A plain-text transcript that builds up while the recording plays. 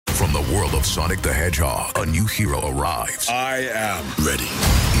From the world of Sonic the Hedgehog, a new hero arrives. I am ready.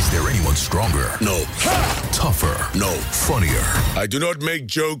 Is there anyone stronger? No. Ha! Tougher? No. Funnier? I do not make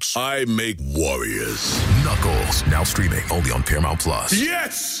jokes. I make warriors. Knuckles, now streaming only on Paramount Plus.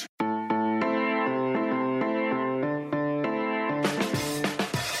 Yes!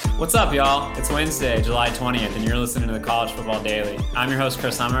 What's up, y'all? It's Wednesday, July 20th, and you're listening to the College Football Daily. I'm your host,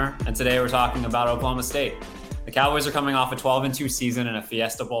 Chris Hummer, and today we're talking about Oklahoma State. The Cowboys are coming off a 12-2 season and a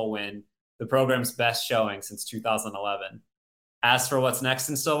Fiesta Bowl win, the program's best showing since 2011. As for what's next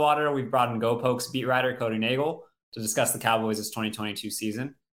in Stillwater, we've brought in Go Pokes beat writer Cody Nagel to discuss the Cowboys' 2022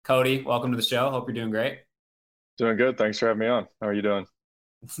 season. Cody, welcome to the show. Hope you're doing great. Doing good. Thanks for having me on. How are you doing?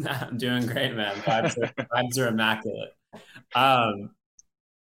 I'm doing great, man. Vibes are immaculate.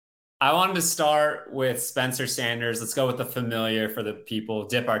 I wanted to start with Spencer Sanders. Let's go with the familiar for the people.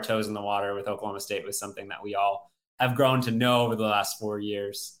 Dip our toes in the water with Oklahoma State was something that we all have grown to know over the last 4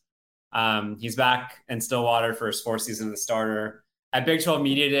 years. He's back in Stillwater for his fourth season as a starter. At Big 12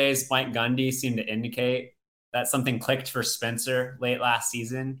 Media Days, Mike Gundy seemed to indicate that something clicked for Spencer late last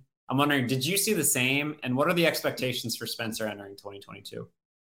season. I'm wondering, did you see the same? And what are the expectations for Spencer entering 2022?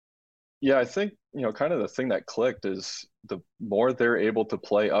 Yeah, I think, kind of the thing that clicked is the more they're able to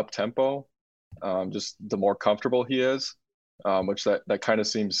play up tempo, just the more comfortable he is, which that kind of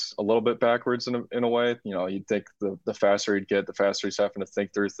seems a little bit backwards in a way. You'd think the faster he'd get, the faster he's having to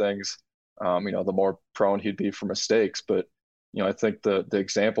think through things, the more prone he'd be for mistakes. But, I think the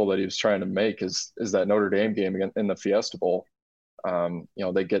example that he was trying to make is that Notre Dame game in the Fiesta Bowl.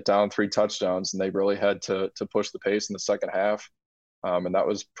 They get down 3 touchdowns and they really had to push the pace in the second half. And that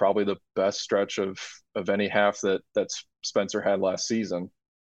was probably the best stretch of any half that Spencer had last season.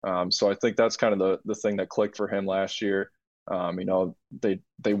 So I think that's kind of the thing that clicked for him last year.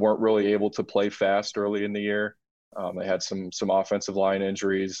 They weren't really able to play fast early in the year. They had some offensive line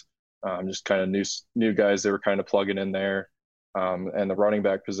injuries, just kind of new guys they were kind of plugging in there. And the running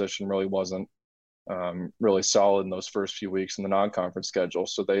back position really wasn't really solid in those first few weeks in the non-conference schedule.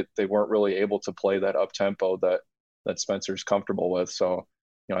 So they weren't really able to play that up tempo that Spencer's comfortable with. So,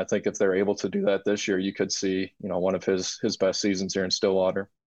 I think if they're able to do that this year, you could see, one of his best seasons here in Stillwater.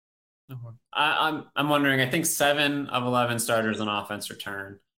 I'm wondering, I think 7 of 11 starters on offense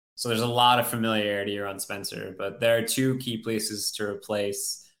return. So there's a lot of familiarity around Spencer, but there are 2 key places to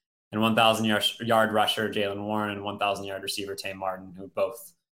replace and 1,000-yard rusher Jalen Warren and 1,000-yard receiver Tay Martin, who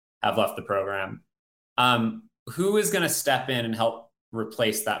both have left the program. Who is going to step in and help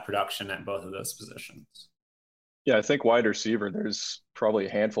replace that production at both of those positions? Yeah, I think wide receiver, there's probably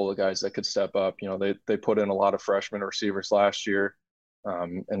a handful of guys that could step up. They put in a lot of freshman receivers last year,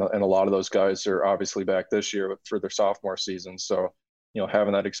 and a lot of those guys are obviously back this year for their sophomore season. So,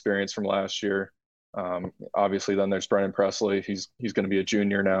 having that experience from last year, obviously then there's Brennan Presley. He's going to be a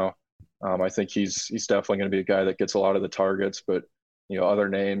junior now. I think he's definitely going to be a guy that gets a lot of the targets, but other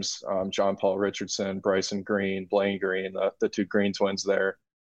names, John Paul Richardson, Bryson Green, Blaine Green, the 2 Green twins there.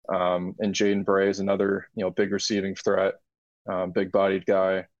 And Jaden Bray is another, big receiving threat, big-bodied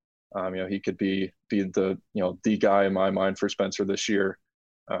guy. He could be the guy in my mind for Spencer this year,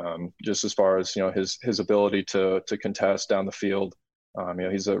 just as far as his ability to contest down the field.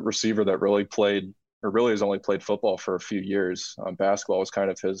 He's a receiver that really has only played football for a few years. Basketball was kind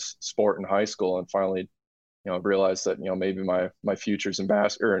of his sport in high school, and finally, realized that maybe my future's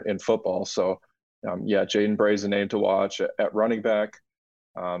in football. So, Jaden Bray's a name to watch at running back.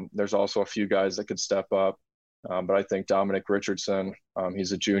 There's also a few guys that could step up, but I think Dominic Richardson,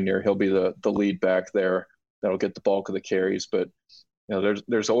 he's a junior. He'll be the lead back there. That'll get the bulk of the carries. But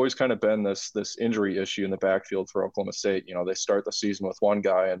there's always kind of been this injury issue in the backfield for Oklahoma State. They start the season with one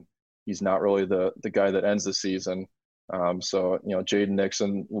guy, and he's not really the guy that ends the season. So Jaden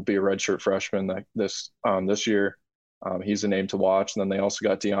Nixon will be a redshirt freshman this year. He's a name to watch. And then they also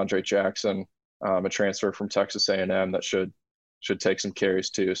got DeAndre Jackson, a transfer from Texas A&M that should take some carries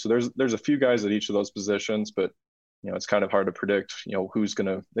too. So there's a few guys at each of those positions, but it's kind of hard to predict, they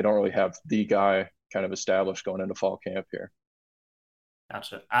don't really have the guy kind of established going into fall camp here.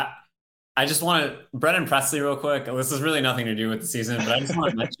 Gotcha. I just want to, Brennan Presley real quick. This has really nothing to do with the season, but I just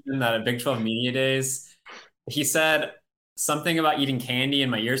want to mention that at Big 12 Media Days, he said something about eating candy and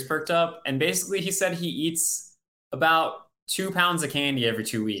my ears perked up. And basically he said he eats about 2 pounds of candy every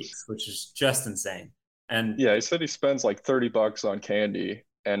 2 weeks, which is just insane. And yeah, he said he spends like $30 on candy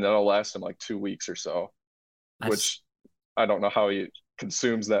and that'll last him like 2 weeks or so, which I don't know how he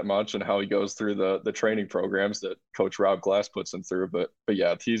consumes that much and how he goes through the training programs that Coach Rob Glass puts him through. But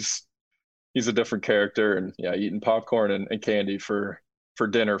yeah, he's a different character, and yeah, eating popcorn and candy for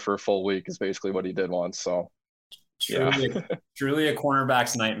dinner for a full week is basically what he did once. So Yeah. Truly a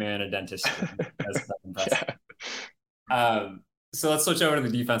cornerback's nightmare in a dentist's dream. That's impressive. Yeah. So let's switch over to the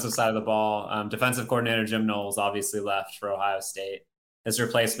defensive side of the ball. Defensive coordinator Jim Knowles obviously left for Ohio State. His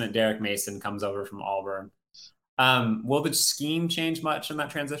replacement, Derek Mason, comes over from Auburn. Will the scheme change much in that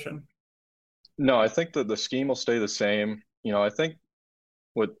transition? No, I think that the scheme will stay the same. I think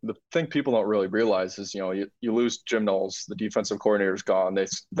what the thing people don't really realize is, you lose Jim Knowles, the defensive coordinator's gone.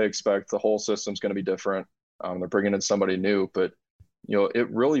 They expect the whole system's going to be different. They're bringing in somebody new, but it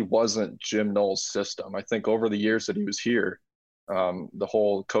really wasn't Jim Knowles' system. I think over the years that he was here, the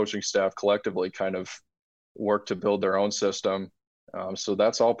whole coaching staff collectively kind of worked to build their own system. So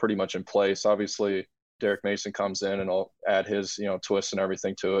that's all pretty much in place. Obviously, Derek Mason comes in and will add his, twists and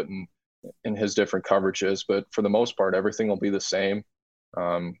everything to it and in his different coverages. But for the most part, everything will be the same.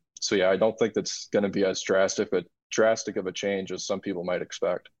 So yeah, I don't think that's going to be as drastic of a change as some people might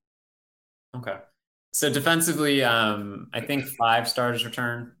expect. Okay. So defensively, I think 5 starters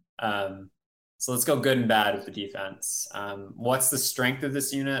return. So let's go good and bad with the defense. What's the strength of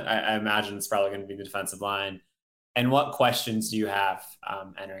this unit? I imagine it's probably going to be the defensive line. And what questions do you have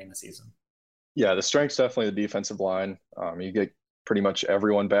entering the season? Yeah, the strength's definitely the defensive line. You get pretty much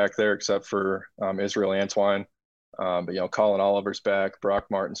everyone back there except for Israel Antwine. But Colin Oliver's back, Brock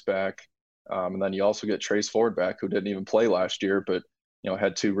Martin's back, and then you also get Trace Ford back, who didn't even play last year, but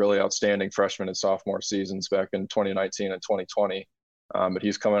had 2 really outstanding freshman and sophomore seasons back in 2019 and 2020. But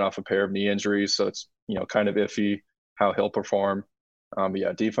he's coming off a pair of knee injuries, so it's kind of iffy how he'll perform. But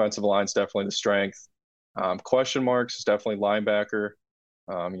yeah, defensive line's definitely the strength. Question marks is definitely linebacker.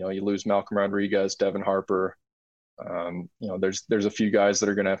 You lose Malcolm Rodriguez, Devin Harper. There's a few guys that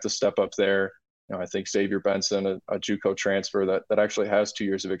are going to have to step up there. I think Xavier Benson, a JUCO transfer that actually has 2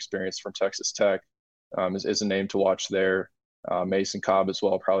 years of experience from Texas Tech, is a name to watch there. Mason Cobb as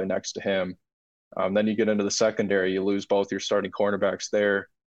well, probably next to him. Then you get into the secondary, you lose both your starting cornerbacks there.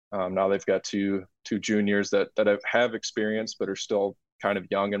 Now they've got two juniors that have experience but are still kind of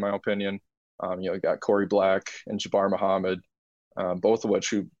young, in my opinion. You got Corey Black and Jabbar Muhammad, both of which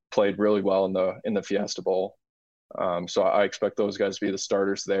who played really well in the Fiesta Bowl. So I expect those guys to be the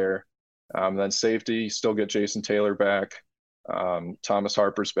starters there. Then safety, still get Jason Taylor back. Thomas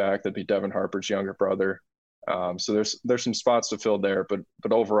Harper's back. That'd be Devin Harper's younger brother. So there's some spots to fill there,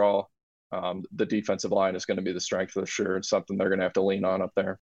 but overall, the defensive line is going to be the strength for sure. It's something they're going to have to lean on up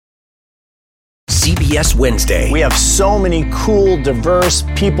there. CBS Wednesday. We have so many cool, diverse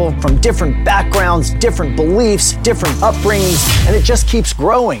people from different backgrounds, different beliefs, different upbringings, and it just keeps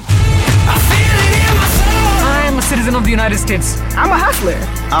growing. I'm a citizen of the United States. I'm a hustler.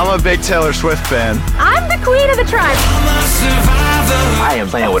 I'm a big Taylor Swift fan. I'm the queen of the tribe. I am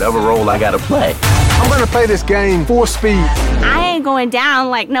playing whatever role I gotta play. I'm gonna play this game full speed. I ain't going down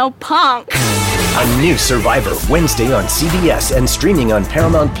like no punk. A new Survivor Wednesday on CBS and streaming on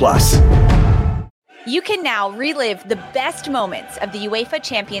Paramount Plus. You can now relive the best moments of the UEFA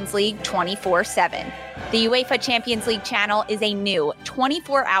Champions League 24/7. The UEFA Champions League channel is a new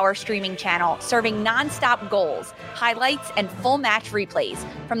 24-hour streaming channel serving non-stop goals, highlights, and full match replays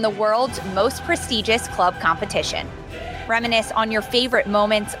from the world's most prestigious club competition. Reminisce on your favorite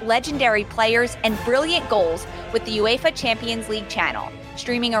moments, legendary players, and brilliant goals with the UEFA Champions League channel,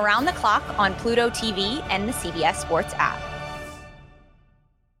 streaming around the clock on Pluto TV and the CBS Sports app.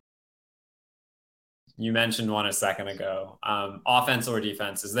 You mentioned one a second ago. Offense or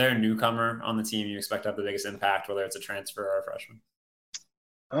defense, is there a newcomer on the team you expect to have the biggest impact, whether it's a transfer or a freshman?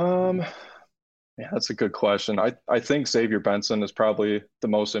 Yeah, that's a good question. I think Xavier Benson is probably the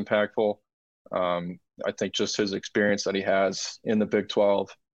most impactful. I think just his experience that he has in the Big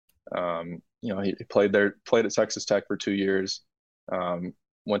 12. He played at Texas Tech for 2 years,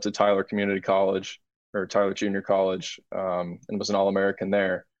 went to Tyler Junior College, and was an All-American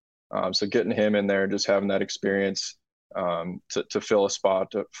there. So getting him in there and just having that experience to fill a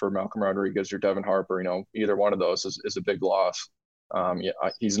spot for Malcolm Rodriguez or Devin Harper, either one of those is a big loss.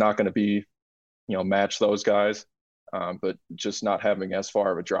 He's not going to be, match those guys, but just not having as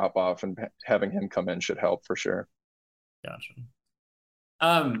far of a drop off and having him come in should help for sure. Gotcha.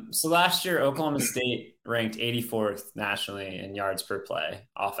 So last year, Oklahoma State ranked 84th nationally in yards per play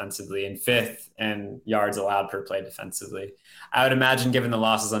offensively and 5th in yards allowed per play defensively. I would imagine, given the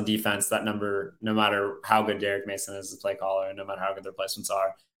losses on defense, that number, no matter how good Derek Mason is as a play caller, and no matter how good their placements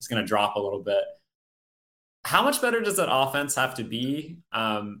are, is going to drop a little bit. How much better does that offense have to be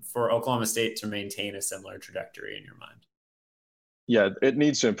for Oklahoma State to maintain a similar trajectory in your mind? Yeah, it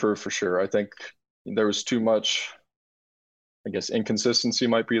needs to improve for sure. I think there was too much, I guess, inconsistency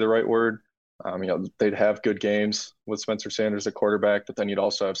might be the right word. They'd have good games with Spencer Sanders at quarterback, but then you'd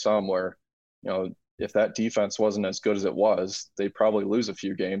also have some where, if that defense wasn't as good as it was, they'd probably lose a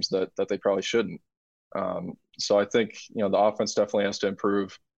few games that they probably shouldn't. So I think, the offense definitely has to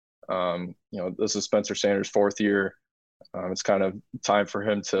improve. This is Spencer Sanders' fourth year. It's kind of time for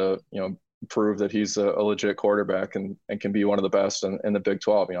him to, prove that he's a legit quarterback and can be one of the best in the Big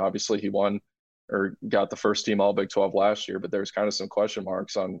 12. Obviously he won or got the first team all Big 12 last year, but there's kind of some question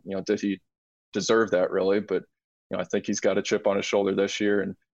marks on, did he deserve that really? But, I think he's got a chip on his shoulder this year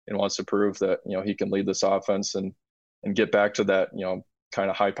and wants to prove that, he can lead this offense and get back to that, kind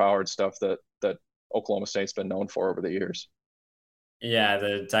of high powered stuff that Oklahoma State's been known for over the years. Yeah,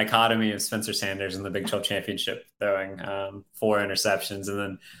 the dichotomy of Spencer Sanders in the Big 12 championship, throwing 4 interceptions. And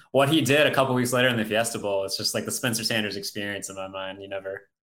then what he did a couple weeks later in the Fiesta Bowl, it's just like the Spencer Sanders experience in my mind. You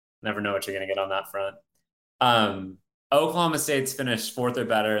never know what you're going to get on that front. Oklahoma State's finished 4th or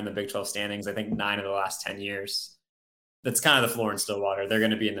better in the Big 12 standings, I think 9 of the last 10 years. That's kind of the floor in Stillwater. They're going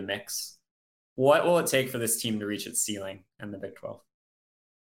to be in the mix. What will it take for this team to reach its ceiling in the Big 12?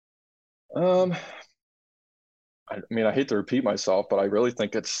 I hate to repeat myself, but I really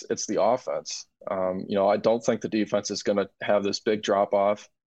think it's the offense. I don't think the defense is going to have this big drop off.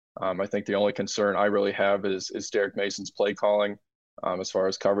 I think the only concern I really have is Derek Mason's play calling, as far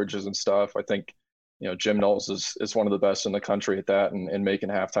as coverages and stuff. I think, Jim Knowles is one of the best in the country at that and making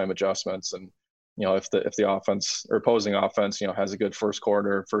halftime adjustments. And, if the offense or opposing offense, has a good first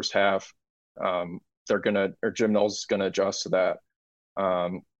quarter, first half, Jim Knowles is gonna adjust to that.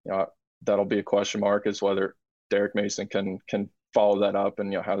 That'll be a question mark is whether Derek Mason can follow that up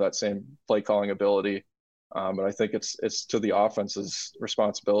and have that same play calling ability. But I think it's to the offense's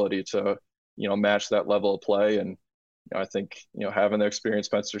responsibility to match that level of play. And I think having the experience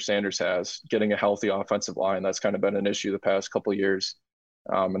Spencer Sanders has, getting a healthy offensive line, that's kind of been an issue the past couple of years.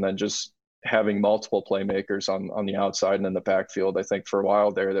 And then just having multiple playmakers on the outside and in the backfield. I think for a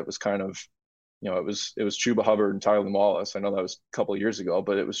while there that was kind of it was Chuba Hubbard and Tyler Wallace. I know that was a couple of years ago,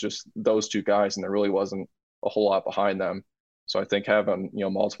 but it was just those two guys, and there really wasn't a whole lot behind them. So I think having,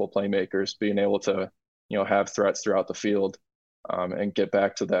 multiple playmakers, being able to, have threats throughout the field, and get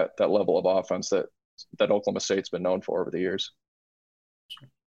back to that level of offense that Oklahoma State's been known for over the years.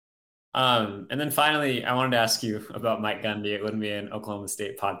 And then finally, I wanted to ask you about Mike Gundy. It wouldn't be an Oklahoma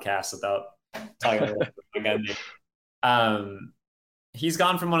State podcast without talking about Mike Gundy. He's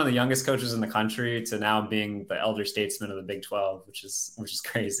gone from one of the youngest coaches in the country to now being the elder statesman of the Big 12, which is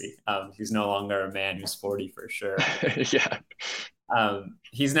crazy. He's no longer a man who's 40 for sure. Yeah.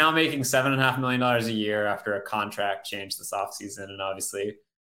 He's now making $7.5 million a year after a contract change this offseason. And obviously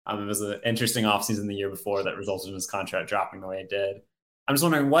it was an interesting offseason the year before that resulted in his contract dropping the way it did. I'm just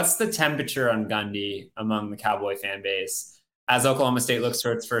wondering, what's the temperature on Gundy among the Cowboy fan base as Oklahoma State looks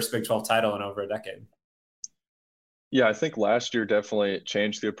for its first Big 12 title in over a decade? Yeah, I think last year definitely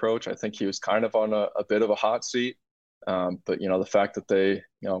changed the approach. I think he was kind of on a bit of a hot seat. But, the fact that they,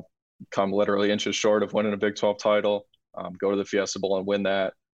 come literally inches short of winning a Big 12 title, go to the Fiesta Bowl and win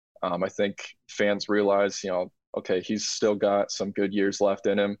that. I think fans realize, okay, he's still got some good years left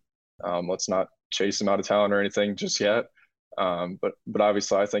in him. Let's not chase him out of town or anything just yet. But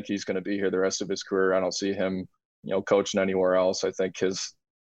obviously I think he's going to be here the rest of his career. I don't see him, coaching anywhere else. I think his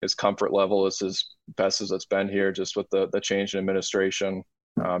comfort level is as best as it's been here, just with the change in administration,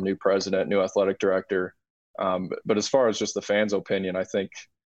 new president, new athletic director. But as far as just the fans' opinion, I think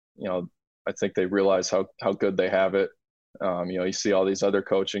they realize how good they have it. You see all these other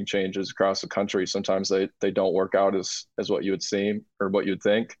coaching changes across the country. Sometimes they don't work out as what you would seem or what you'd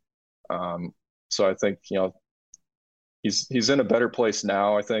think. So I think, he's in a better place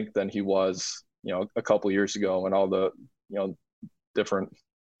now, I think, than he was, a couple of years ago when all the, different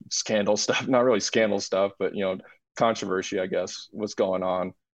scandal stuff, not really scandal stuff, but, controversy, I guess, was going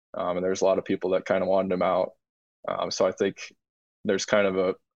on. And there's a lot of people that kind of wanted him out. So I think there's kind of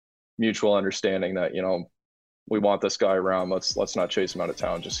a mutual understanding that, we want this guy around. Let's not chase him out of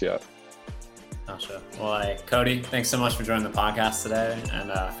town just yet. Gotcha. Well, Cody, thanks so much for joining the podcast today.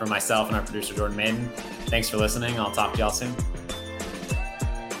 And for myself and our producer, Jordan Maiden, thanks for listening. I'll talk to y'all soon.